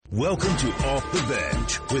Welcome to Off the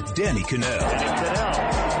Bench with Danny Cannell.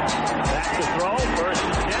 Back to throw, first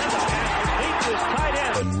and 10, the pass complete to his tight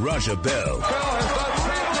end. And Raja Bell. Bell has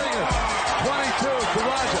done 22 to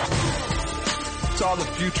Raja. Saw the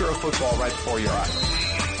future of football right before your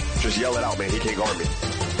eyes. Just yell it out, man. He can't guard me.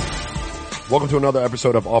 Welcome to another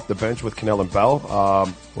episode of Off the Bench with Cannell and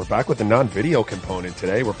Bell. We're back with the non-video component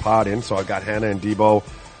today. We're podding, so I got Hannah and Debo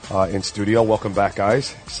in studio. Welcome back,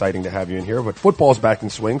 guys. Exciting to have you in here. But football's back in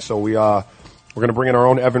swing, so we're going to bring in our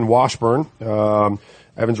own Evan Washburn.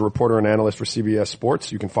 Evan's a reporter and analyst for CBS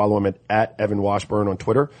Sports. You can follow him at Evan Washburn on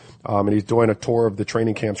Twitter. And he's doing a tour of the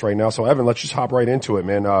training camps right now. So, Evan, let's just hop right into it,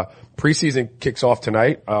 man. Preseason kicks off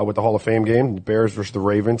tonight with the Hall of Fame game, the Bears versus the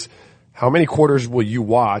Ravens. How many quarters will you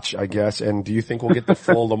watch, I guess, and do you think we'll get the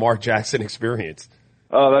full Lamar Jackson experience?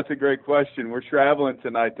 Oh, that's a great question. We're traveling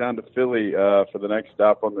tonight down to Philly for the next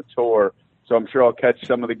stop on the tour, so I'm sure I'll catch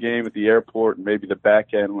some of the game at the airport and maybe the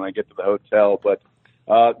back end when I get to the hotel. But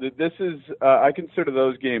this is I consider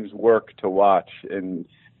those games work to watch, and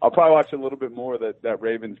I'll probably watch a little bit more of that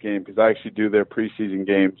Ravens game because I actually do their preseason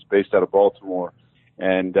games based out of Baltimore.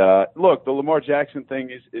 And look, the Lamar Jackson thing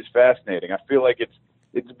is fascinating. I feel like it's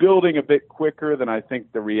building a bit quicker than I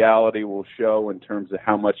think the reality will show in terms of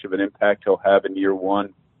how much of an impact he'll have in year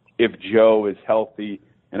one. If Joe is healthy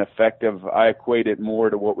and effective, I equate it more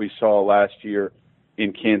to what we saw last year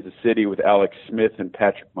in Kansas City with Alex Smith and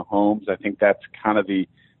Patrick Mahomes. I think that's kind of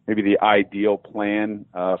maybe the ideal plan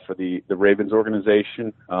for the Ravens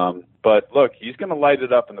organization. But look, he's going to light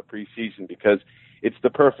it up in the preseason because it's the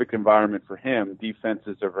perfect environment for him.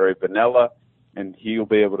 Defenses are very vanilla, and he'll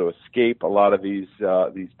be able to escape a lot of these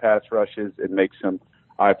pass rushes and make some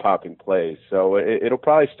eye-popping plays. So it'll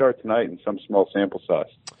probably start tonight in some small sample size.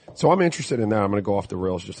 So I'm interested in that. I'm going to go off the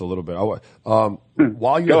rails just a little bit.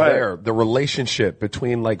 While you're there, the relationship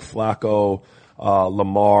between like Flacco,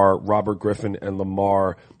 Lamar, Robert Griffin, and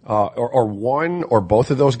Lamar, are one or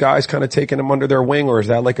both of those guys kind of taking them under their wing, or is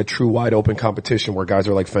that like a true wide open competition where guys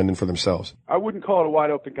are like fending for themselves? I wouldn't call it a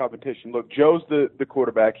wide open competition. Look, Joe's the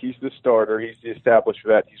quarterback. He's the starter. He's the established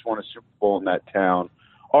vet. He's won a Super Bowl in that town.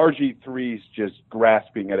 RG3's just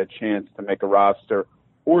grasping at a chance to make a roster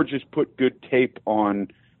or just put good tape on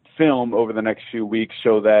film over the next few weeks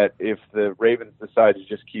so that if the Ravens decide to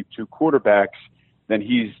just keep two quarterbacks, then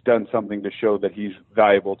he's done something to show that he's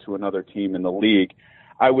valuable to another team in the league.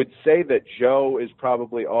 I would say that Joe is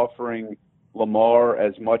probably offering Lamar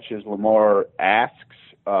as much as Lamar asks.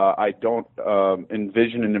 I don't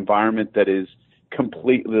envision an environment that is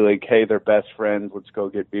completely like, hey, they're best friends, let's go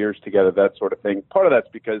get beers together, that sort of thing. Part of that's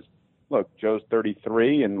because, look, Joe's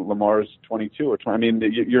 33 and Lamar's 22 or 20. I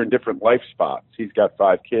mean, you're in different life spots. He's got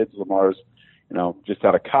 5 kids. Lamar's, just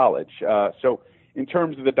out of college. So in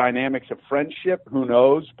terms of the dynamics of friendship, who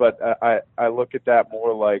knows? But I look at that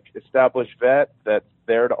more like established vet that's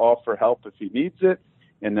there to offer help if he needs it.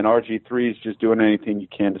 And then RG3 is just doing anything you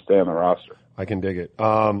can to stay on the roster. I can dig it.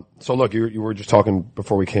 So look, you were just talking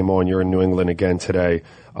before we came on. You're in New England again today.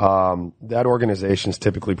 That organization is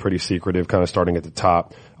typically pretty secretive, kind of starting at the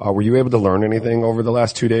top. Were you able to learn anything over the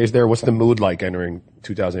last 2 days there? What's the mood like entering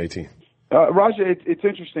 2018? Raja, it's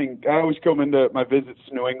interesting. I always come into my visits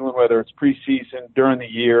to New England, whether it's preseason, during the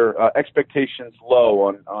year, expectations low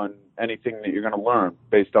on anything that you're going to learn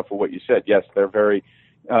based off of what you said. Yes, they're very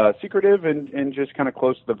secretive and just kind of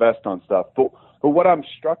close to the vest on stuff. But what I'm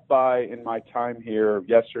struck by in my time here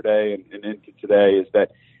yesterday and into today is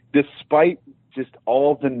that despite just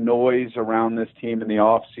all the noise around this team in the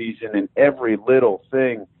off season and every little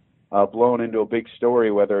thing blown into a big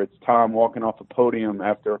story, whether it's Tom walking off a podium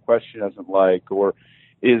after a question he doesn't like, or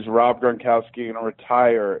is Rob Gronkowski going to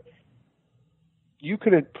retire? You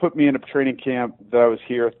could have put me in a training camp that I was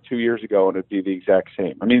here 2 years ago and it'd be the exact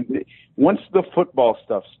same. I mean, once the football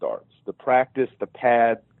stuff starts, the practice, the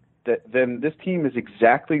pad, then this team is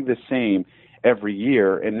exactly the same every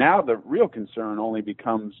year. And now the real concern only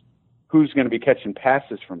becomes who's going to be catching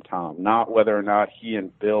passes from Tom, not whether or not he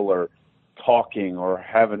and Bill are talking or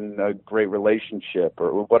having a great relationship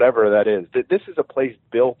or whatever that is. This is a place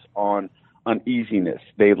built on uneasiness.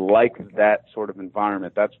 They like that sort of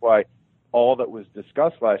environment. That's why all that was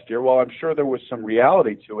discussed last year, while I'm sure there was some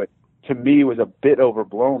reality to it, to me was a bit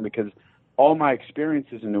overblown because all my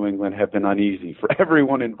experiences in New England have been uneasy for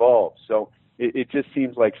everyone involved. So it just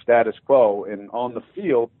seems like status quo. And on the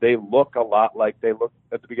field, they look a lot like they looked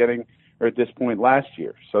at the beginning or at this point last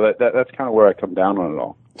year. So that's kind of where I come down on it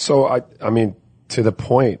all. So, I mean, to the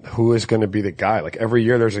point, who is going to be the guy? Like every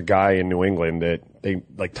year there's a guy in New England that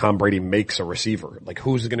like Tom Brady makes a receiver. Like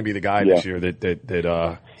who's going to be the guy this year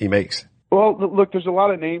that he makes? Well, look, there's a lot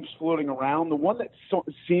of names floating around. The one that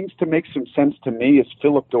seems to make some sense to me is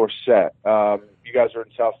Philip Dorsett. You guys are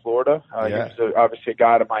in South Florida. Yeah. He was obviously a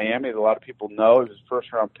guy out of Miami that a lot of people know. He was a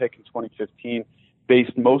first-round pick in 2015,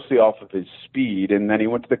 based mostly off of his speed. And then he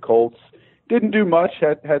went to the Colts, didn't do much,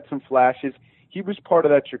 had some flashes. He was part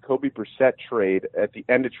of that Jacoby Brissett trade at the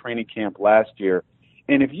end of training camp last year.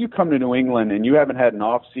 And if you come to New England and you haven't had an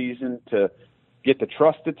off season to get the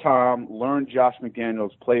trust of Tom, learn Josh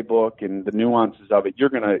McDaniels' playbook and the nuances of it, you're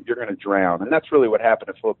gonna drown. And that's really what happened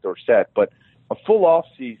to Philip Dorsett. But a full off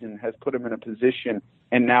season has put him in a position,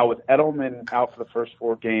 and now with Edelman out for the first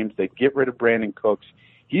 4 games, they get rid of Brandon Cooks.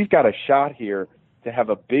 He's got a shot here to have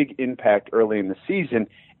a big impact early in the season,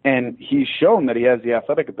 and he's shown that he has the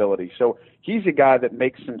athletic ability. So he's a guy that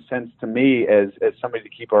makes some sense to me as somebody to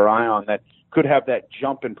keep our eye on that could have that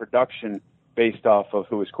jump in production based off of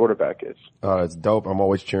who his quarterback is. It's dope. I'm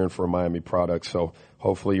always cheering for a Miami product, so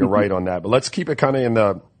hopefully you're right on that. But let's keep it kind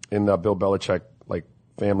of in the Bill Belichick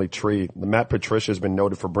family tree. The Matt Patricia has been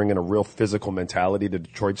noted for bringing a real physical mentality to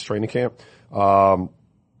Detroit's training camp.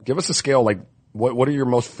 Give us a scale. What are your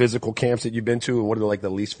most physical camps that you've been to, and what are the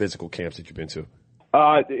least physical camps that you've been to?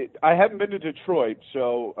 I haven't been to Detroit,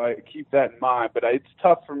 so I keep that in mind. But it's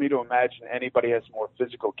tough for me to imagine anybody has more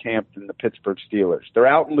physical camp than the Pittsburgh Steelers. They're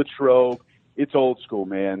out in Latrobe. It's old school,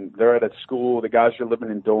 man. They're at a school. The guys are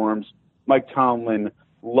living in dorms. Mike Tomlin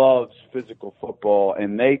loves physical football,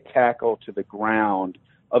 and they tackle to the ground,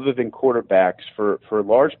 other than quarterbacks, for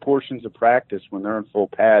large portions of practice when they're in full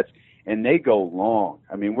pads, and they go long.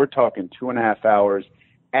 I mean, we're talking 2.5 hours,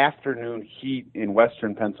 afternoon heat in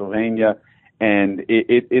western Pennsylvania, and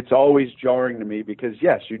it's always jarring to me because,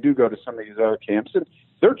 yes, you do go to some of these other camps, and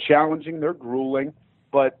they're challenging, they're grueling,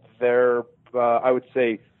 but they're, I would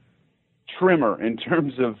say, trimmer in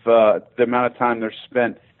terms of the amount of time they're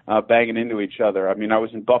spent banging into each other. I mean, I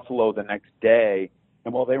was in Buffalo the next day,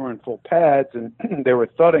 and while they were in full pads and they were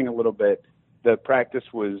thudding a little bit, the practice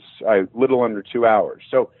was a little under 2 hours.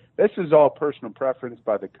 So this is all personal preference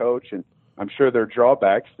by the coach, and I'm sure there are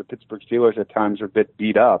drawbacks. The Pittsburgh Steelers at times are a bit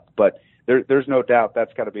beat up, but there's no doubt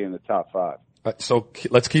that's got to be in the top 5. So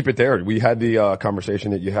let's keep it there. We had the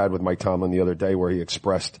conversation that you had with Mike Tomlin the other day where he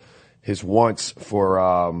expressed his wants for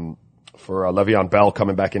Le'Veon Bell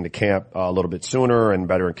coming back into camp a little bit sooner and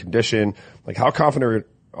better in condition. How confident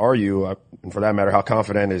are you, and for that matter, how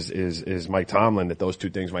confident is Mike Tomlin that those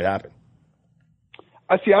two things might happen?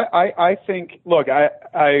 I think, look,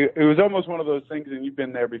 it was almost one of those things, and you've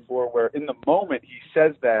been there before, where in the moment he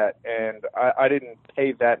says that, and I didn't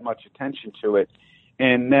pay that much attention to it.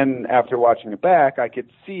 And then after watching it back, I could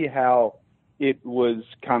see how it was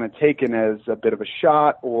kind of taken as a bit of a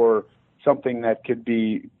shot or something that could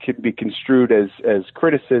be construed as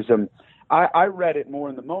criticism. I read it more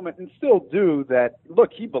in the moment and still do that.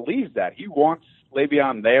 Look, he believes that. He wants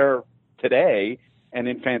Le'Veon there today and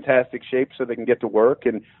in fantastic shape so they can get to work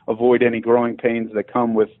and avoid any growing pains that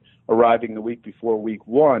come with arriving the week before week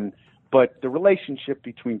 1. But the relationship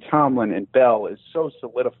between Tomlin and Bell is so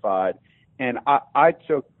solidified. And I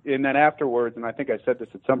took, and then afterwards, and I think I said this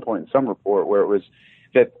at some point in some report where it was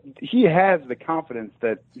that he has the confidence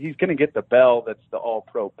that he's going to get the Bell that's the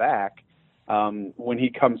all-pro back when he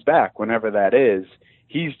comes back, whenever that is.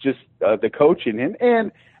 He's just the coach in him.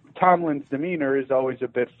 And Tomlin's demeanor is always a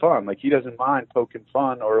bit fun. He doesn't mind poking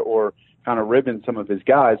fun or kind of ribbing some of his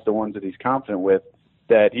guys, the ones that he's confident with,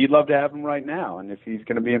 that he'd love to have him right now. And if he's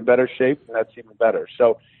going to be in better shape, then that's even better.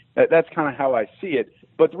 So that's kind of how I see it.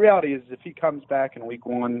 But the reality is if he comes back in week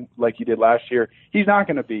 1 like he did last year, he's not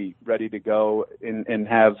going to be ready to go and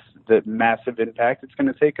have the massive impact. It's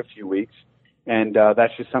going to take a few weeks. And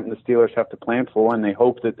that's just something the Steelers have to plan for, and they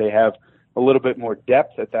hope that they have a little bit more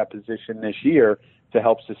depth at that position this year to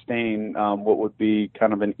help sustain what would be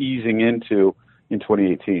kind of an easing into in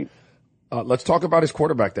 2018. Let's talk about his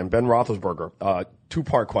quarterback then, Ben Roethlisberger.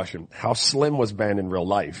 2-part question. How slim was Ben in real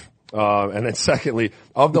life? And then secondly,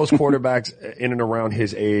 of those quarterbacks in and around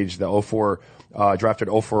his age, the 04, drafted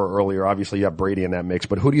 04 earlier, obviously you have Brady in that mix,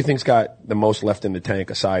 but who do you think's got the most left in the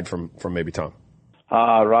tank aside from maybe Tom?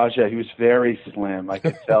 Raja, he was very slim. I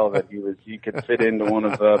could tell that he could fit into one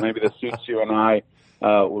of maybe the suits you and I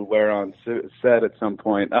would wear on set at some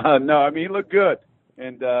point. No, I mean, he looked good,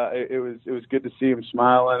 and it was good to see him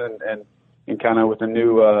smiling and kind of with a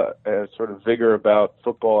new sort of vigor about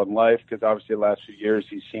football and life, because obviously the last few years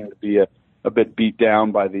he seemed to be a bit beat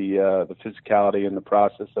down by the physicality and the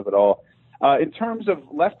process of it all. In terms of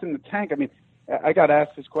left in the tank, I mean, I got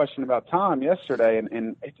asked this question about Tom yesterday,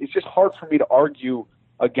 and it's just hard for me to argue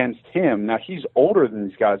against him. Now, he's older than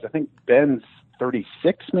these guys. I think Ben's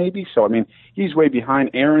 36 maybe, so, I mean, he's way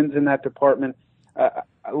behind. Aaron's in that department.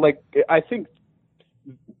 I think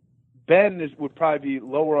Ben would probably be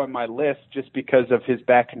lower on my list just because of his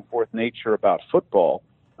back and forth nature about football.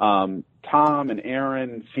 Tom and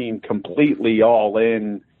Aaron seem completely all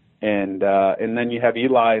in, and then you have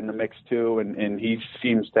Eli in the mix too, and he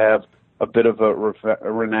seems to have a bit of a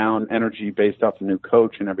renowned energy based off the new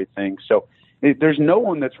coach and everything. So there's no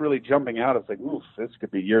one that's really jumping out as like, oof, this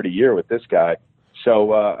could be year to year with this guy.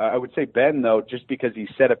 So I would say Ben, though, just because he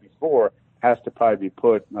said it before, has to probably be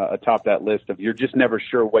put atop that list of you're just never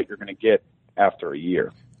sure what you're going to get after a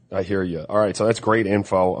year. I hear you. All right, so that's great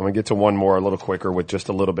info. I'm going to get to one more a little quicker with just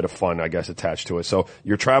a little bit of fun, I guess, attached to it. So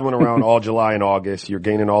you're traveling around all July and August. You're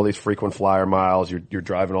gaining all these frequent flyer miles. You're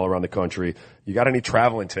driving all around the country. You got any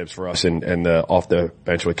traveling tips for us and the Off the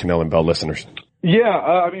Bench with Cannell and Bell listeners? Yeah,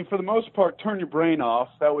 I mean, for the most part, turn your brain off.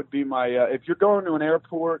 That would be my if you're going to an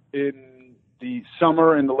airport in the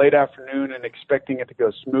summer in the late afternoon and expecting it to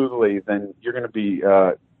go smoothly, then you're going to be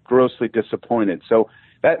grossly disappointed. So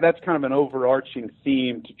that's kind of an overarching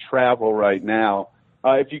theme to travel right now.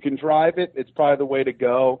 If you can drive it, it's probably the way to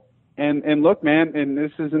go. And look, man, and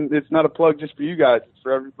it's not a plug just for you guys. It's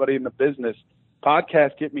for everybody in the business.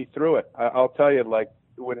 Podcasts get me through it. I'll tell you, like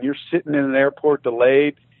when you're sitting in an airport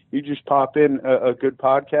delayed, you just pop in a good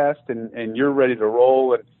podcast and you're ready to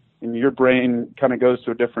roll and your brain kind of goes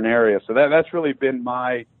to a different area. So that's really been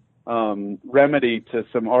my remedy to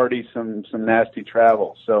some nasty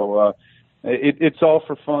travel. So it's all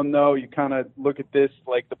for fun, though. You kind of look at this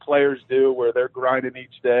like the players do, where they're grinding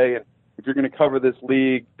each day. And if you're going to cover this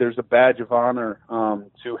league, there's a badge of honor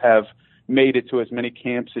to have made it to as many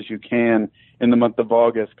camps as you can in the month of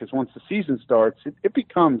August, because once the season starts, it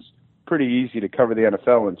becomes pretty easy to cover the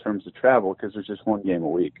NFL in terms of travel because there's just one game a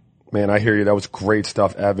week. Man, I hear you. That was great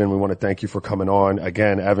stuff, Evan. We want to thank you for coming on.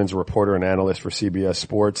 Again, Evan's a reporter and analyst for CBS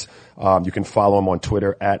Sports. You can follow him on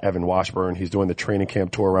Twitter at Evan Washburn. He's doing the training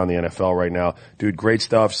camp tour around the NFL right now. Dude, great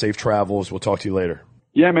stuff. Safe travels. We'll talk to you later.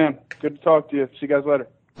 Yeah, man. Good to talk to you. See you guys later.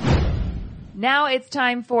 Now it's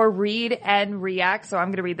time for Read and React. So I'm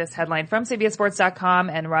going to read this headline from CBSSports.com,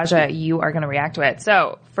 and Raja, you are going to react to it.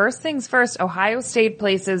 So first things first, Ohio State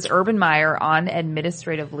places Urban Meyer on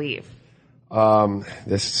administrative leave.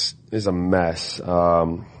 This is a mess.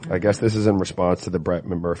 I guess this is in response to the Brett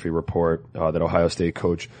McMurphy report that Ohio State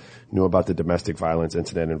coach knew about the domestic violence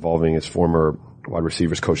incident involving his former wide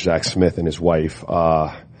receivers coach Zach Smith and his wife.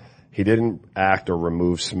 He didn't act or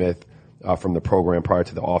remove Smith from the program prior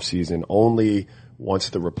to the offseason. Only once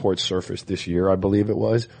the report surfaced this year, I believe it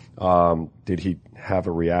was, did he have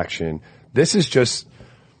a reaction. This is just,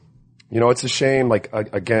 it's a shame. Like,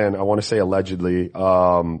 again, I want to say allegedly,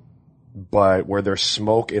 but where there's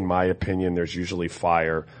smoke, in my opinion, there's usually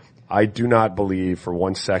fire. I do not believe for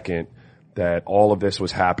 1 second that all of this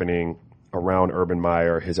was happening around Urban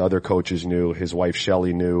Meyer. His other coaches knew, his wife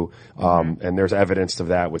Shelley knew, and there's evidence of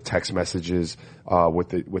that with text messages with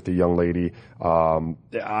the young lady.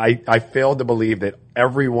 I failed to believe that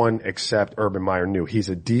everyone except Urban Meyer knew. He's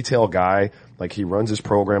a detail guy. Like, he runs his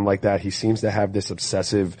program like that. He seems to have this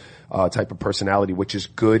obsessive type of personality, which is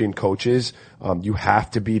good in coaches. You have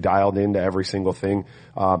to be dialed into every single thing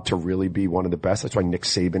to really be one of the best. That's why Nick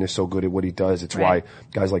Saban is so good at what he does. It's why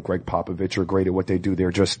guys like Greg Popovich are great at what they do.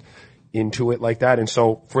 They're just into it like that. And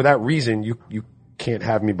so for that reason, you can't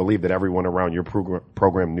have me believe that everyone around your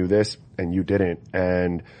program knew this and you didn't.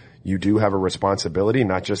 And you do have a responsibility,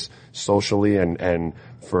 not just socially and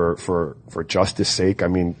for justice sake. I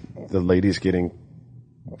mean, the lady's getting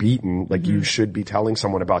beaten. Like, you should be telling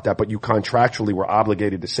someone about that, but you contractually were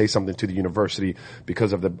obligated to say something to the university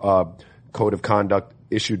because of the code of conduct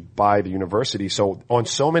issued by the university. So on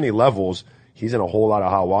so many levels, he's in a whole lot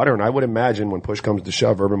of hot water, and I would imagine when push comes to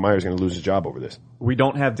shove, Urban Meyer's going to lose his job over this. We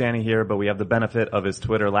don't have Danny here, but we have the benefit of his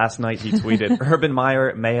Twitter. Last night he tweeted, Urban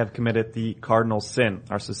Meyer may have committed the cardinal sin.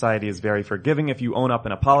 Our society is very forgiving if you own up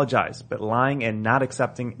and apologize, but lying and not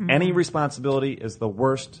accepting any responsibility is the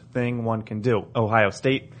worst thing one can do. Ohio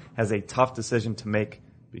State has a tough decision to make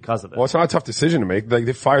because of it. Well, it's not a tough decision to make.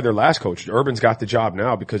 They fired their last coach. Urban's got the job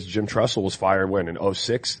now because Jim Tressel was fired in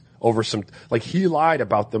 2006 over some, like, he lied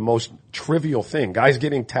about the most trivial thing. Guys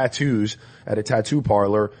getting tattoos at a tattoo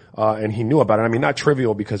parlor, and he knew about it. I mean, not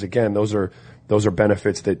trivial because, again, those are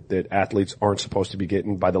benefits that athletes aren't supposed to be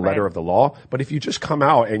getting by the letter of the law. But if you just come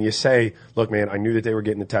out and you say, look, man, I knew that they were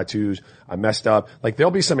getting the tattoos. I messed up. Like,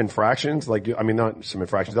 there'll be some infractions. Not some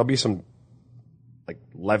infractions. There'll be some,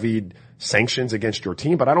 levied sanctions against your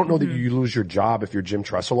team, but I don't know that you lose your job if you're Jim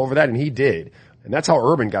Tressel over that, and he did. And that's how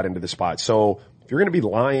Urban got into the spot. So if you're going to be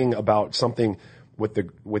lying about something with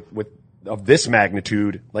of this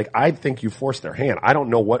magnitude, like, I think you forced their hand. I don't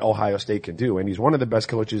know what Ohio State can do. And he's one of the best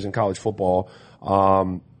coaches in college football.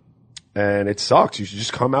 And it sucks. You should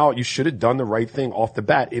just come out. You should have done the right thing off the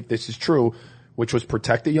bat if this is true, which was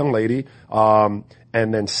protect the young lady. And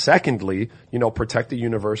then secondly, protect the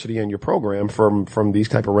university and your program from these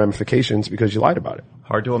type of ramifications because you lied about it.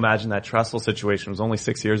 Hard to imagine that Tressel situation was only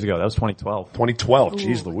 6 years ago. That was 2012. 2012.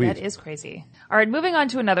 Jeez Louise. That is crazy. All right, moving on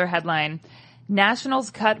to another headline.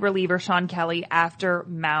 Nationals cut reliever Sean Kelly after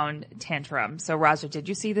mound tantrum. So, Raja, did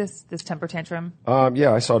you see this temper tantrum?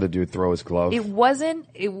 Yeah, I saw the dude throw his glove. It wasn't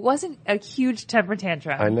a huge temper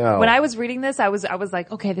tantrum. I know. When I was reading this, I was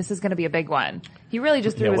like, okay, this is going to be a big one. He really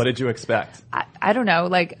just threw what did you expect? I don't know,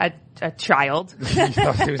 like a child.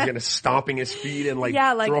 He was going to stomping his feet and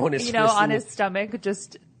throwing his fist on his stomach,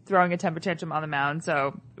 just throwing a temper tantrum on the mound.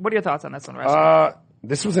 So, what are your thoughts on this one, Raja?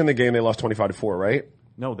 This was in the game they lost 25-4, right?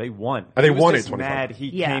 No, they won. They won it. 25. Mad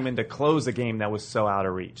he came in to close a game that was so out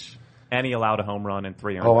of reach, and he allowed a home run and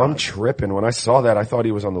 3 earned runs. I'm tripping. When I saw that, I thought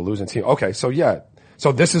he was on the losing team. Okay, so yeah,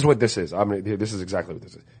 so this is what this is. I mean, this is exactly what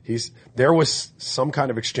this is. There was some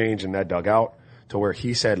kind of exchange in that dugout to where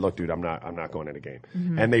he said, "Look, dude, I'm not going in the game,"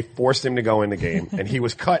 and they forced him to go in the game, and he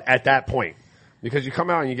was cut at that point. Because you come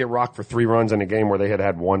out and you get rocked for 3 runs in a game where they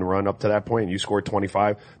had 1 run up to that point, and you scored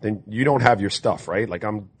 25, then you don't have your stuff, right? Like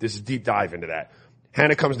this is deep dive into that.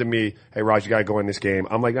 Hannah comes to me, hey, Raj, you gotta go in this game.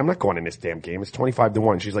 I'm like, I'm not going in this damn game. It's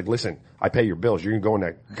 25-1. She's like, listen, I pay your bills. You can go in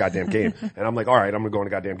that goddamn game. And I'm like, all right, I'm gonna go in the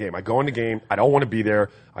goddamn game. I go in the game. I don't want to be there.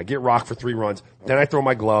 I get rocked for 3 runs. Then I throw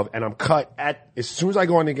my glove and I'm cut as soon as I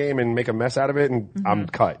go in the game and make a mess out of it, and I'm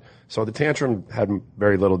cut. So the tantrum had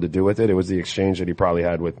very little to do with it. It was the exchange that he probably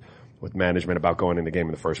had with management about going in the game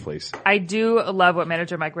in the first place. I do love what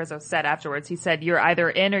manager Mike Rizzo said afterwards. He said, you're either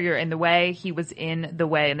in or you're in the way. He was in the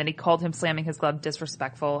way. And then he called him slamming his glove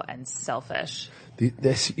disrespectful and selfish. Is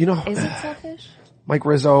it selfish? Mike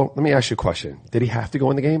Rizzo, let me ask you a question. Did he have to go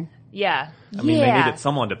in the game? Yeah. I mean, they needed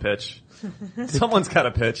someone to pitch. Someone's got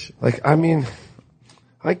to pitch.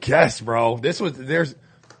 I guess, bro.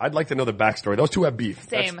 I'd like to know the backstory. Those two have beef.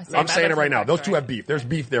 Same. I'm saying it right now. Those two have beef. There's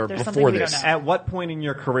beef there before this. At what point in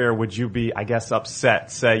your career would you be, I guess, upset?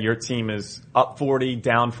 Say your team is up 40,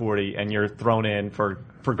 down 40, and you're thrown in for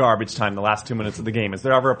garbage time the last 2 minutes of the game. Is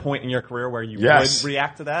there ever a point in your career where you would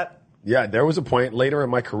react to that? Yeah, there was a point later in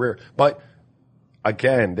my career. But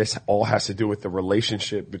again, this all has to do with the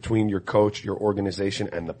relationship between your coach, your organization,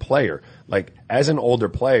 and the player. Like, as an older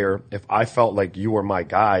player, if I felt like you were my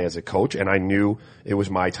guy as a coach and I knew it was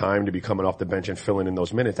my time to be coming off the bench and filling in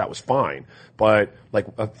those minutes, that was fine. But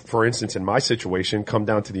for instance, in my situation, come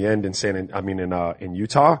down to the end in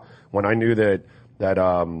Utah, when I knew that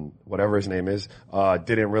whatever his name is,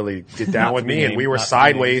 didn't really get down with me and we were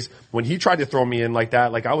sideways. When he tried to throw me in like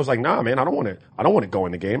that, I was like, nah, man, I don't want to go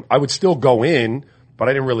in the game. I would still go in, but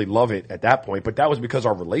I didn't really love it at that point. But that was because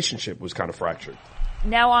our relationship was kind of fractured.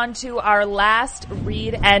 Now on to our last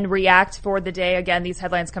read and react for the day. Again, these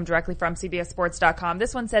headlines come directly from CBSSports.com.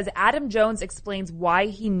 This one says, Adam Jones explains why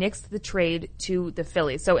he nixed the trade to the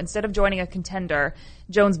Phillies. So instead of joining a contender,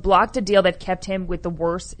 Jones blocked a deal that kept him with the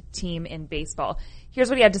worst team in baseball. Here's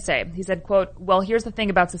what he had to say. He said, quote, well, here's the thing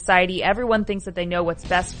about society. Everyone thinks that they know what's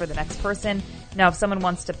best for the next person. Now, if someone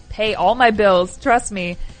wants to pay all my bills, trust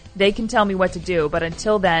me, they can tell me what to do. But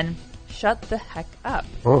until then, shut the heck up.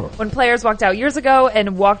 When players walked out years ago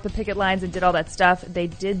and walked the picket lines and did all that stuff, they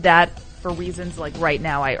did that for reasons like right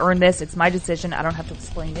now. I earned this. It's my decision. I don't have to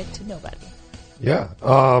explain it to nobody.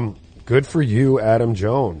 Yeah. Good for you, Adam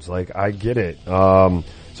Jones. I get it.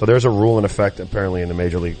 So there's a rule in effect apparently in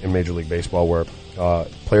Major League Baseball where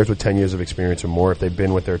players with 10 years of experience or more, if they've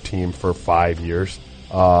been with their team for 5 years,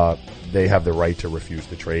 they have the right to refuse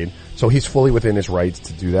the trade. So he's fully within his rights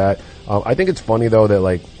to do that. I think it's funny though that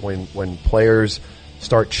when players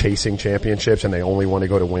start chasing championships and they only want to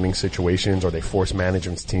go to winning situations, or they force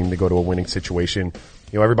management's team to go to a winning situation,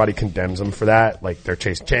 everybody condemns them for that. They're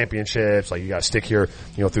chasing championships. You gotta stick here,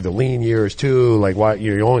 through the lean years too. Why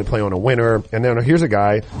you only play on a winner? And then here's a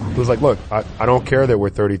guy who's like, look, I don't care that we're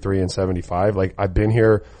 33 and 75. I've been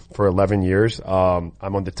here for 11 years. I'm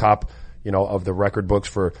on the top, of the record books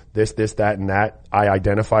for this, that, and that. I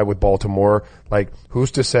identify with Baltimore.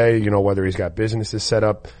 Who's to say, whether he's got businesses set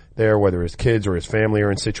up there, whether his kids or his family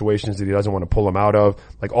are in situations that he doesn't want to pull them out of.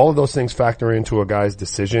 All of those things factor into a guy's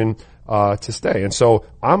decision to stay. And so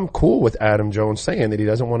I'm cool with Adam Jones saying that he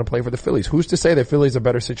doesn't want to play for the Phillies. Who's to say that Philly's a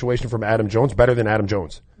better situation from Adam Jones, better than Adam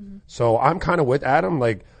Jones? Mm-hmm. So I'm kind of with Adam.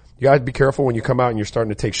 You gotta be careful when you come out and you're starting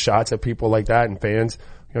to take shots at people like that and fans.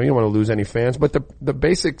 You don't want to lose any fans, but the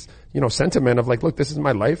basics, sentiment of look, this is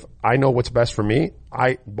my life. I know what's best for me.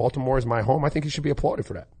 Baltimore is my home. I think he should be applauded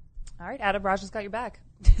for that. All right, Adam, Raj has got your back.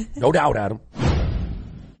 No doubt, Adam.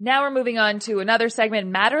 Now we're moving on to another segment.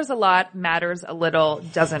 Matters a lot, matters a little,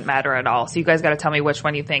 doesn't matter at all. So you guys got to tell me which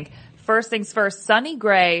one you think. First things first, Sonny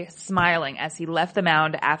Gray smiling as he left the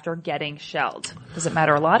mound after getting shelled. Does it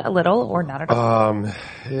matter a lot, a little, or not at all?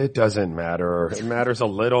 It doesn't matter. It matters a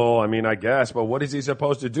little, I mean, I guess, but what is he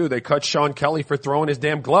supposed to do? They cut Sean Kelly for throwing his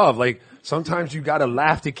damn glove. Like, sometimes you gotta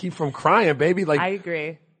laugh to keep from crying, baby. Like, I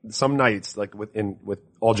agree. Some nights, like with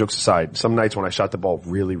all jokes aside, some nights when I shot the ball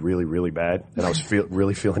really, really, really bad and I was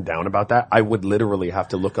really feeling down about that, I would literally have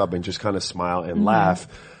to look up and just kind of smile and laugh.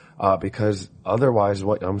 Because otherwise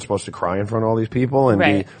what, I'm supposed to cry in front of all these people and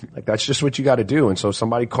be like, that's just what you gotta do. And so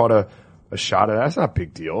somebody caught a shot at that's not a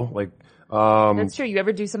big deal. Like, that's true. You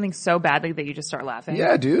ever do something so badly that you just start laughing?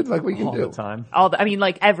 yeah, dude, like what you can do. All the time. I mean,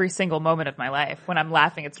 like every single moment of my life. When I'm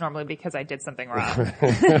laughing, it's normally because I did something wrong.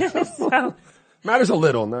 So Matters a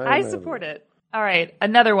little. No, I support it. All right.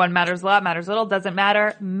 Another one, matters a lot, matters little, doesn't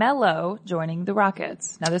matter. Melo joining the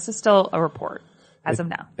Rockets. Now this is still a report as of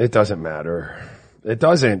now. It doesn't matter. It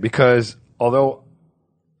doesn't, because although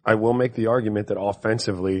I will make the argument that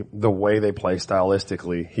offensively, the way they play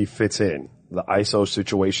stylistically, he fits in. The ISO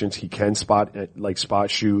situations, he can spot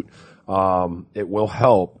shoot. It will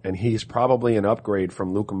help, and he's probably an upgrade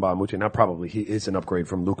from Luc Mbah a Moute. Not probably, he is an upgrade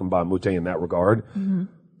from Luc Mbah a Moute in that regard.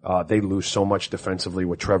 Mm-hmm. They lose so much defensively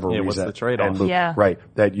with Trevor Ariza. What's the trade-off? Right.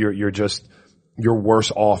 That you're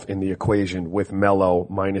worse off in the equation with Melo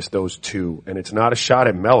minus those two. And it's not a shot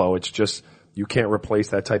at Melo. It's just, you can't replace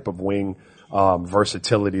that type of wing,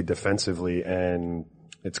 versatility defensively, and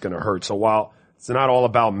it's gonna hurt. So while it's not all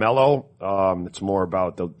about Melo, it's more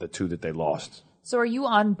about the two that they lost. So are you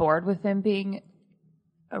on board with him being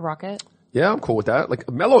a Rocket? Yeah, I'm cool with that. Like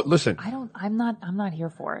Melo, listen. I'm not here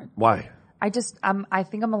for it. Why? I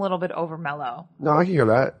think I'm a little bit over Melo. No, I can hear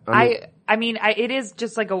that. I mean, it is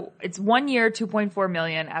just like it's 1 year, $2.4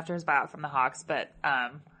 million after his buyout from the Hawks, but,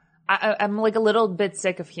 I'm like a little bit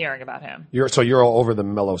sick of hearing about him. You're all over the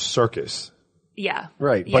Melo circus. Yeah.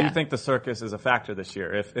 Right. But you think the circus is a factor this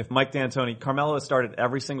year? If Mike D'Antoni, Carmelo has started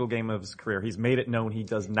every single game of his career. He's made it known he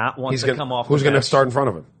does not want to come off. Who's going to start in front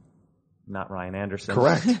of him? Not Ryan Anderson.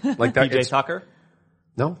 Correct. Like that. PJ Tucker?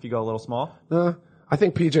 No. If you go a little small? I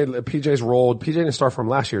think PJ's rolled. PJ didn't start from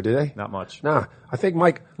last year, did they? Not much. Nah. I think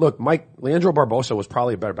Leandro Barbosa was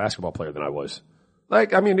probably a better basketball player than I was.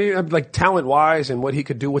 Like, I mean, like talent-wise and what he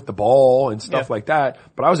could do with the ball and stuff like that.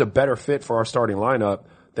 But I was a better fit for our starting lineup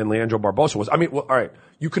than Leandro Barbosa was. I mean, well, all right,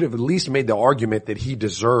 you could have at least made the argument that he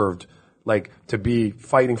deserved, like, to be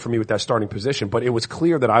fighting for me with that starting position. But it was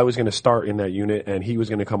clear that I was going to start in that unit and he was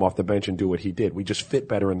going to come off the bench and do what he did. We just fit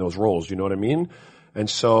better in those roles. You know what I mean? And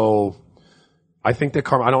so I think that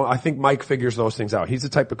I think Mike figures those things out. He's the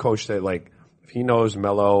type of coach that, like, if he knows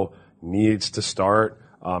Melo needs to start,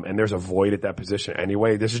 and there's a void at that position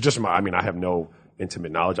anyway. This is just I have no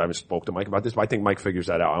intimate knowledge. I haven't spoke to Mike about this, but I think Mike figures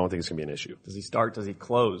that out. I don't think it's going to be an issue. Does he start? Does he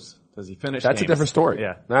close? Does he finish? That's games? a different story.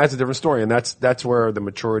 Yeah. That's a different story. And that's where the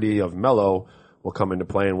maturity of Melo will come into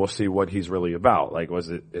play, and we'll see what he's really about. Like, is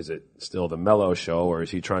it still the Melo show, or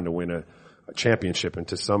is he trying to win a championship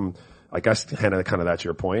into some, I guess, kind of that's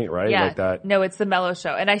your point, right? Yeah. Like that. No, it's the Melo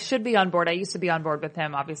show. And I should be on board. I used to be on board with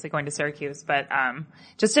him, obviously going to Syracuse, but,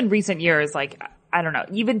 just in recent years, like, I don't know,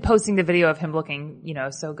 even posting the video of him looking,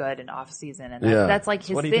 so good in off season, and that's like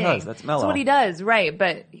his what thing. He does. That's Melo. That's what he does, right?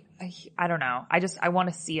 But I don't know. I want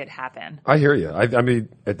to see it happen. I hear you. I mean,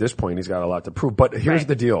 at this point, he's got a lot to prove. But here's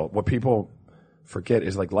the deal: what people forget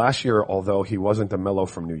is, like, last year, although he wasn't the Melo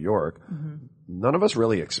from New York, none of us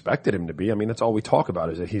really expected him to be. I mean, that's all we talk about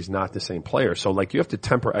is that he's not the same player. So, like, you have to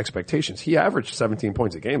temper expectations. He averaged 17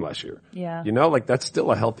 points a game last year. Yeah. Like, that's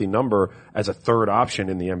still a healthy number as a third option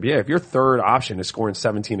in the NBA. If your third option is scoring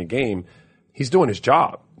 17 a game, he's doing his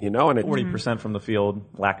job, and 40% from the field,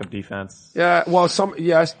 lack of defense. Yeah, well,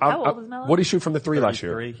 yes. How old is Melo? What did he shoot from the three last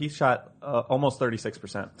year? He shot almost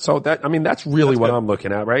 36%. So that's really what I'm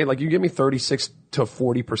looking at, right? Like, you give me 36 to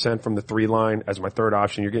 40% from the three line as my third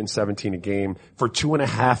option. You're getting 17 a game for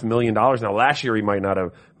 $2.5 million. Now, last year he might not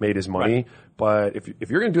have made his money, but if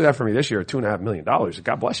you're going to do that for me this year, $2.5 million,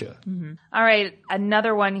 God bless you. Mm-hmm. All right,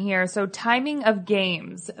 another one here. So timing of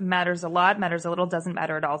games matters a lot, matters a little, doesn't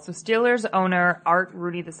matter at all. So Steelers owner Art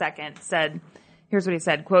Rooney II said, here's what he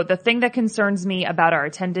said, quote, "The thing that concerns me about our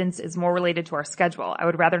attendance is more related to our schedule. I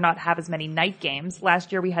would rather not have as many night games.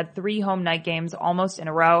 Last year we had 3 home night games almost in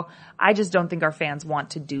a row. I just don't think our fans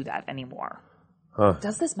want to do that anymore." Huh.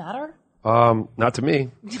 Does this matter? Not to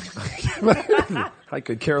me. I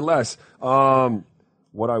could care less.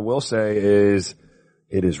 What I will say is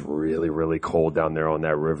It is really, really cold down there on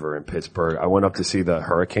that river in Pittsburgh. I went up to see the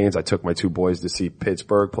Hurricanes. I took my two boys to see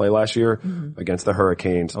Pittsburgh play last year against the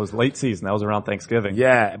Hurricanes. That was late season. That was around Thanksgiving.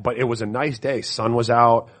 Yeah, but it was a nice day. Sun was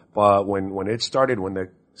out, but when it started, when the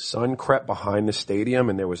sun crept behind the stadium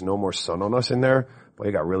and there was no more sun on us in there, but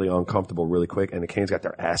it got really uncomfortable really quick, and the Canes got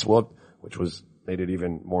their ass whooped, which made it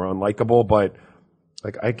even more unlikable. But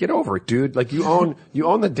like, I get over it, dude. Like, you own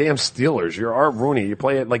the damn Steelers. You're Art Rooney. You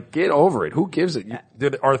play it, like, get over it. Who gives it?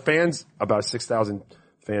 Are fans about a 6,000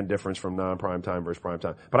 fan difference from non-prime time versus prime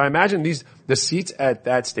time? But I imagine the seats at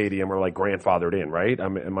that stadium are like grandfathered in, right?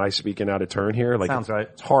 Am I speaking out of turn here? Like, sounds right.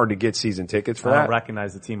 It's hard to get season tickets for I that. don't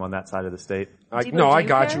recognize the team on that side of the state. I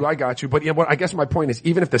got you. But yeah, I guess my point is,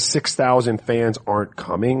 even if the 6,000 fans aren't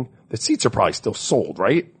coming, the seats are probably still sold,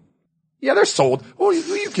 right? Yeah, they're sold. Well,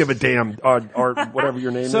 you give a damn, or whatever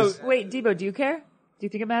your name is. Wait, Debo, do you care? Do you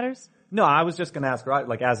think it matters? No, I was just going to ask, right,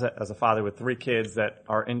 like as a father with 3 kids that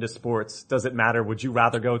are into sports, does it matter? Would you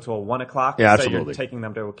rather go to a 1 o'clock? Yeah, say absolutely. You're taking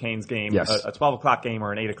them to a Canes game, Yes. a 12 o'clock game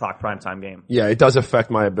or an 8 o'clock primetime game. Yeah, it does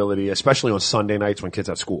affect my ability, especially on Sunday nights when kids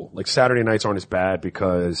have school. Like, Saturday nights aren't as bad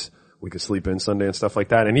because we could sleep in Sunday and stuff like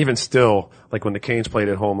that. And even still, like when the Canes played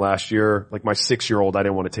at home last year, like my 6-year-old, I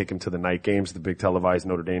didn't want to take him to the night games, the big televised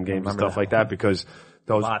Notre Dame games and stuff like that, because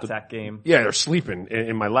that game. Yeah, they're sleeping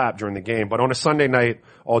in my lap during the game. But on a Sunday night,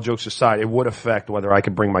 all jokes aside, it would affect whether I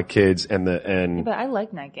could bring my kids But I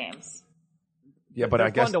like night games. Yeah, but They're I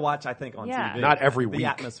guess fun to watch, I think, on TV. Not every week. The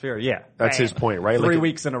atmosphere, yeah. That's his point, right? 3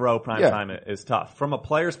 weeks in a row, primetime is tough. From a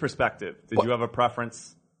player's perspective, did you have a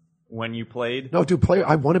preference when you played? No, dude,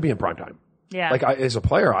 I want to be in primetime. Yeah. Like, as a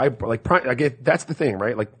player, that's the thing,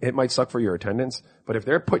 right? Like, it might suck for your attendance, but if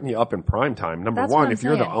they're putting you up in prime time, That's what I'm if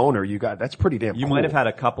you're the saying. owner, that's pretty damn cool. You might have had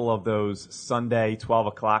a couple of those Sunday 12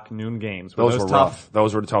 o'clock noon games. Those were tough.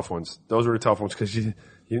 Those were the tough ones. Because you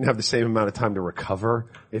didn't have the same amount of time to recover,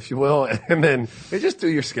 if you will, and then they just do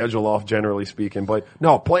your schedule off, generally speaking. But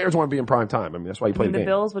no, players want to be in prime time. I mean, that's why you play the game. The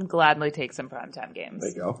Bills would gladly take some primetime games. There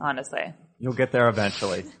you go. Honestly. You'll get there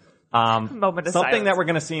eventually. Moment of Something silence. that we're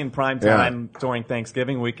going to see in prime time during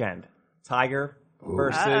Thanksgiving weekend. Tiger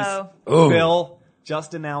versus Phil.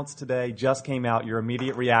 Just announced today, just came out. Your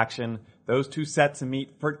immediate reaction. Those two set to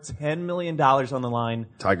meet for $10 million on the line.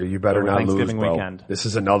 Tiger, you better not lose, Thanksgiving bro. weekend. This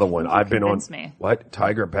is another one. I've been on. Me. What?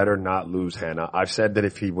 Tiger better not lose, Hannah. I've said that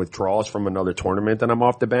if he withdraws from another tournament, then I'm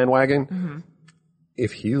off the bandwagon. Mm-hmm.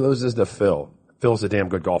 If he loses to Phil's a damn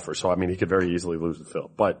good golfer, so I mean, he could very easily lose to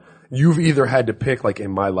Phil. But you've either had to pick, like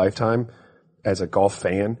in my lifetime, as a golf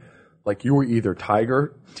fan, like you were either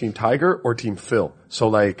Team Tiger or Team Phil. So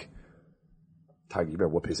like, Tiger, you better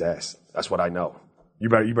whoop his ass. That's what I know. You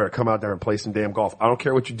better come out there and play some damn golf. I don't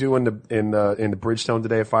care what you do in the Bridgestone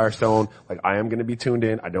today at Firestone. Like, I am going to be tuned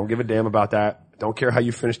in. I don't give a damn about that. I don't care how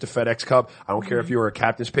you finished the FedEx Cup. I don't care if you were a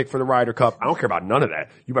captain's pick for the Ryder Cup. I don't care about none of that.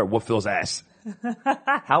 You better whoop Phil's ass.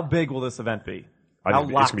 How big will this event be? How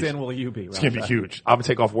locked in will you be? It's going to be huge. I'm going to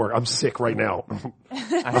take off work. I'm sick right now.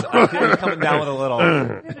 I feel you're coming down with a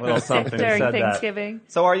little something. During said Thanksgiving.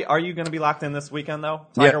 That. So are you going to be locked in this weekend though?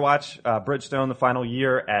 Tiger Watch, Bridgestone, the final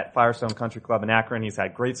year at Firestone Country Club in Akron. He's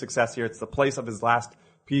had great success here. It's the place of his last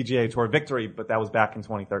PGA Tour victory, but that was back in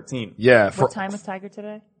 2013. Yeah. What time was Tiger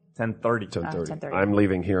today? 10:30. 10:30. I'm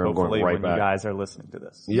leaving here. I'm Hopefully going right when back. you guys are listening to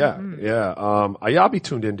this. Yeah. I'll be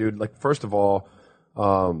tuned in, dude. Like, first of all,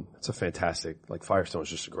 it's a fantastic, like, Firestone's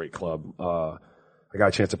just a great club. I got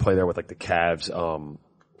a chance to play there with like the Cavs.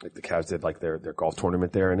 Like the Cavs did like their golf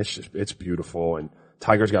tournament there, and it's beautiful. And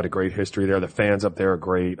Tiger's got a great history there. The fans up there are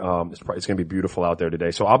great. It's going to be beautiful out there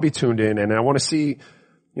today. So I'll be tuned in, and I want to see,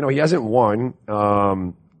 he hasn't won,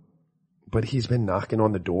 but he's been knocking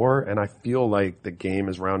on the door, and I feel like the game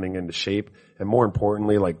is rounding into shape. And more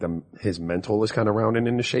importantly, like his mental is kind of rounding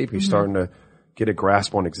into shape. He's starting to get a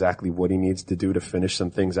grasp on exactly what he needs to do to finish some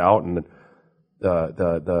things out. And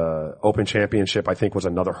the Open Championship, I think, was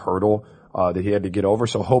another hurdle that he had to get over.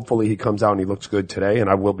 So hopefully he comes out and he looks good today, and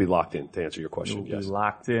I will be locked in to answer your question. You'll be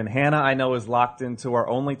locked in. Hannah, I know, is locked into our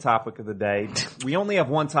only topic of the day. We only have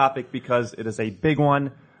one topic because it is a big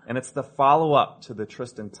one, and it's the follow-up to the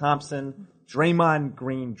Tristan Thompson, Draymond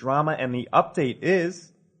Green drama. And the update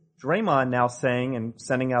is Draymond now saying and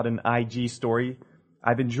sending out an IG story,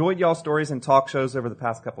 "I've enjoyed y'all stories and talk shows over the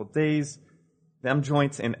past couple of days. Them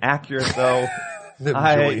joints inaccurate though.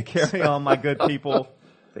 Carry on, my good people.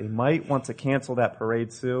 They might want to cancel that parade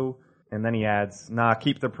too." And then he adds, "Nah,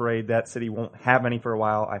 keep the parade. That city won't have any for a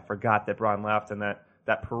while. I forgot that Bron left and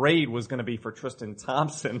that parade was going to be for Tristan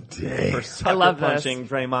Thompson for sucker punching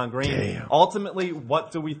Draymond Green." Damn. Ultimately,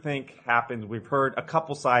 what do we think happened? We've heard a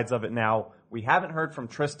couple sides of it now. We haven't heard from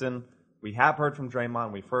Tristan. We have heard from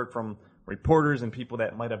Draymond. We've heard from reporters and people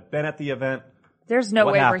that might have been at the event. There's no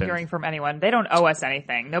What way happened? we're hearing from anyone. They don't owe us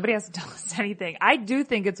anything. Nobody has to tell us anything. I do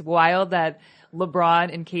think it's wild that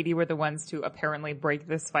LeBron and Katie were the ones to apparently break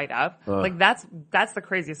this fight up. Like that's the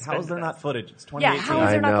craziest. How is there spin not to footage? It's this. Yeah, 2018. how is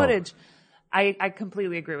there I not know. footage? I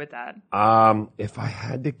completely agree with that. If I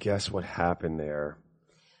had to guess what happened there,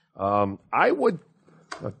 I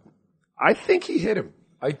think he hit him.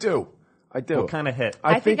 I do. What kind of hit?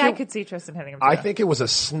 I think I it- could see Tristan hitting him too. I think it was a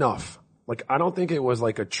snuff. Like, I don't think it was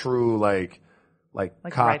like a true, like Like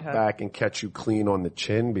cock right hook. back and catch you clean on the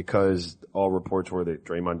chin, because all reports were that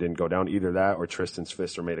Draymond didn't go down. Either that or Tristan's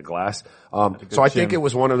fists are made of glass. So I think chin. it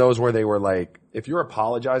was one of those where they were like, if you're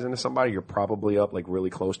apologizing to somebody, you're probably up like really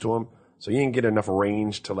close to him. So you didn't get enough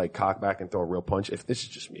range to like cock back and throw a real punch. If this is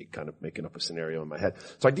just me kind of making up a scenario in my head.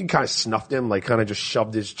 So I think kind of snuffed him, like kind of just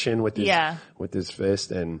shoved his chin with his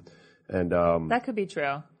fist and that could be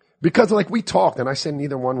true. because like we talked and I said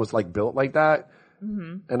neither one was like built like that.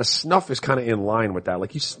 Mm-hmm. And a snuff is kind of in line with that.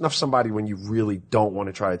 Like you snuff somebody when you really don't want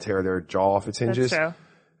to try to tear their jaw off its hinges. That's true.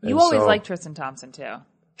 You And always so- liked Tristan Thompson too.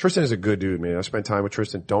 Tristan is a good dude, man. I spent time with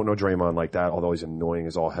Tristan. Don't know Draymond like that, although he's annoying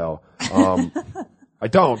as all hell. I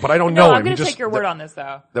don't, but I don't No, know I'm him. going He to just- take your word on this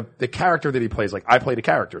though. the character that he plays, like I played a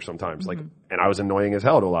character sometimes, like, and I was annoying as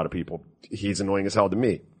hell to a lot of people. He's annoying as hell to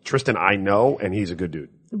me. Tristan, I know, and he's a good dude.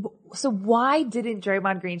 So why didn't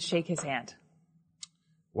Draymond Green shake his hand?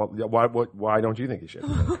 Well, why don't you think he should?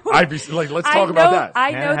 I'd be like, let's talk about that.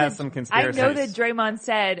 I Hannah know has that, some I conspiracies. know that Draymond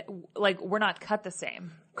said, like, we're not cut the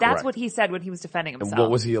same. That's Correct. what he said when he was defending himself. And what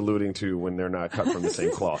was he alluding to when they're not cut from the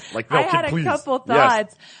same cloth? Like, no, I had please. a couple Yes.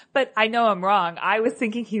 thoughts, but I know I'm wrong. I was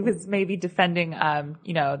thinking he was maybe defending,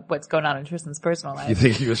 what's going on in Tristan's personal life. You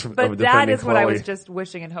think he was from But that defending is what I was Chloe? just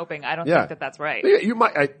wishing and hoping. I don't Yeah. think that that's right. Yeah, you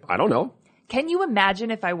might. I don't know. Can you imagine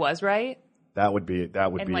if I was right? That would be And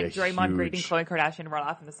be like a Draymond huge. Green and Khloe Kardashian run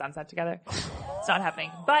off in the sunset together. It's not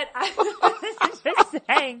happening. But I was just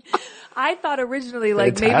saying, I thought originally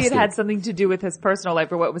like maybe it Fantastic. had something to do with his personal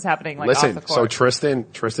life or what was happening like Listen, off the so court.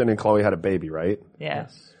 Tristan and Chloe had a baby, right? Yeah.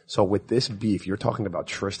 So with this beef, you're talking about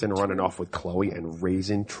Tristan running off with Chloe and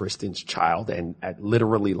raising Tristan's child, and at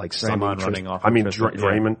literally like Draymond sunning running off I mean, with Tristan,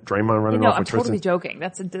 Draymond running No, off I'm with totally Tristan. joking.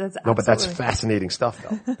 That's No, but that's absolutely- fascinating stuff,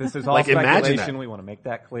 though. This is all Like, imagine speculation. that. We want to make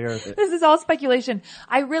that clear. This is all speculation.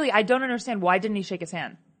 I don't understand. Why didn't he shake his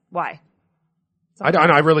hand? Why?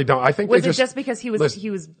 I really don't. I think Was they it just because he was listen, he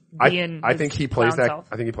was I being I his think he plays clown that. self?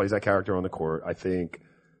 I think he plays that character on the court. I think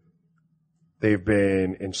they've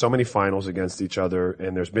been in so many finals against each other,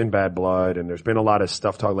 and there's been bad blood, and there's been a lot of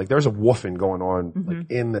stuff talk. Like there's a woofing going on,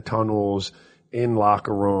 like in the tunnels, in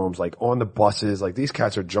locker rooms, like on the buses. Like these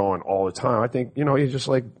cats are jawing all the time. I think he's just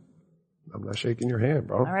like, I'm not shaking your hand,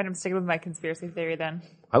 bro. All right, I'm sticking with my conspiracy theory then.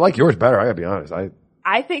 I like yours better. I gotta be honest.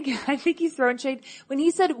 I think he's throwing shade. When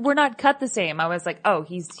he said we're not cut the same, I was like, oh,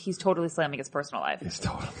 he's totally slamming his personal life. It's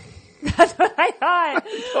totally. That's what I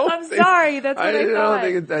thought. I'm sorry. That's what I don't thought.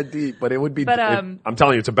 think it's that deep, but it would be. But, I'm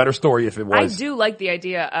telling you, it's a better story if it I was. do like the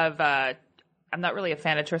idea of, I'm not really a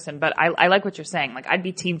fan of Tristan, but I like what you're saying. Like, I'd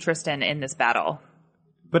be team Tristan in this battle.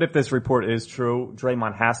 But if this report is true,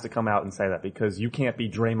 Draymond has to come out and say that, because you can't be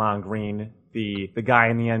Draymond Green, the guy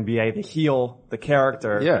in the NBA, the heel, the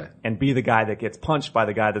character, Yeah. and be the guy that gets punched by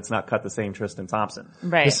the guy that's not cut the same Tristan Thompson.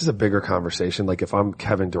 Right. This is a bigger conversation. Like if I'm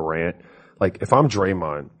Kevin Durant, like if I'm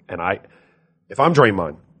Draymond and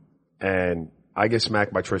I get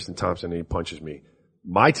smacked by Tristan Thompson and he punches me,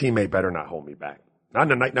 my teammate better not hold me back. Not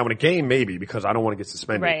in a night. Now in a game, maybe, because I don't want to get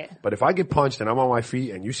suspended. Right. But if I get punched and I'm on my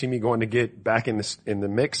feet and you see me going to get back in the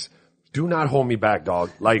mix, do not hold me back, dog.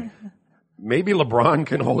 Like maybe LeBron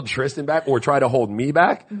can hold Tristan back or try to hold me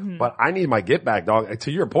back, but I need my get back, dog.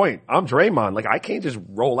 To your point, I'm Draymond. Like I can't just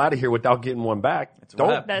roll out of here without getting one back.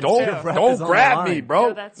 rep. That's true. Rep is Don't on grab the me, line. bro.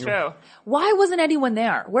 No, that's true. Why wasn't anyone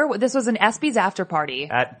there? This was an ESPYs after party.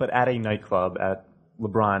 But at a nightclub at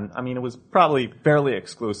LeBron, I mean, it was probably fairly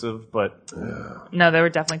exclusive, but No, there were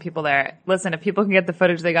definitely people there. Listen, if people can get the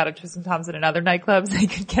footage they got of Tristan Thompson in other nightclubs, they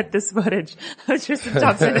could get this footage of Tristan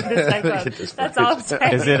Thompson in this nightclub. Get this That's all I'm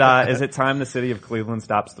saying. is it time the city of Cleveland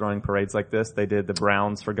stops throwing parades like this? They did the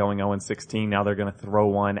Browns for going 0-16. Now they're going to throw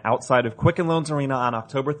one outside of Quicken Loans Arena on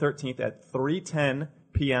October 13th at 3:10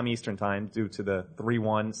 p.m. Eastern Time due to the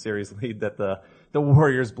 3-1 series lead that the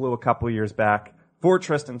Warriors blew a couple years back for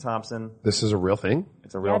Tristan Thompson. This is a real thing?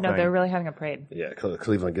 It's a real Yeah, no, thing. they're really having a parade. Yeah,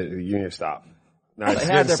 Cleveland, you need to stop. No, it's They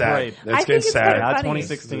getting had their sad. parade. It's I think getting it's sad. kinda Now funny.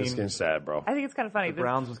 2016. It's getting sad, bro. I think it's kind of funny. The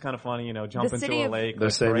Browns was kind of funny, jump the into city a of- lake. The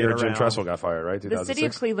like, same parade year Jim around. Tressel got fired, right? The city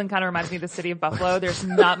of 2006? Cleveland kind of reminds me of the city of Buffalo. There's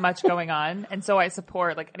not much going on, and so I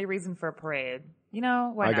support like any reason for a parade. You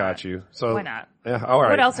know, why not? I got you. So why not? Yeah, all right.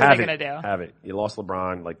 What else are Have they it. going to do? Have it. You lost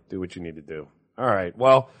LeBron. Like, do what you need to do. All right.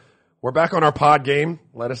 Well, we're back on our pod game.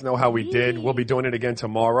 Let us know how we did. We'll be doing it again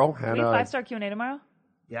tomorrow. We have Hannah, 5-star Q&A tomorrow?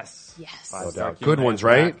 Yes. Yes. no doubt. Good ones,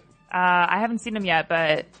 right? I haven't seen them yet,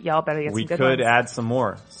 but y'all better get We some good could ones. add some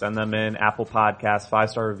more. Send them in. Apple Podcasts,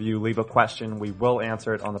 5-star review. Leave a question. We will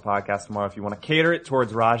answer it on the podcast tomorrow. If you want to cater it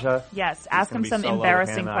towards Raja. Yes, ask gonna him be some solo with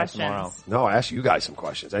embarrassing Hannah and I tomorrow. questions. No, I ask you guys some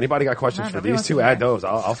questions. Anybody got questions No, for nobody these wants two? to Add hear. those.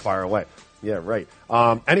 I'll fire away. Yeah, right.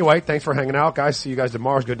 Anyway, thanks for hanging out, guys. See you guys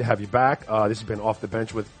tomorrow. It's good to have you back. This has been Off the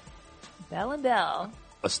Bench with Bell and Bell.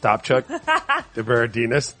 Ostapchuk,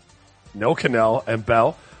 DeVerdinas, No Cannell, and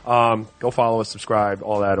Bell. Go follow us, subscribe,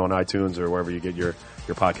 all that on iTunes or wherever you get your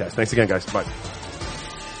podcast. Thanks again, guys. Bye.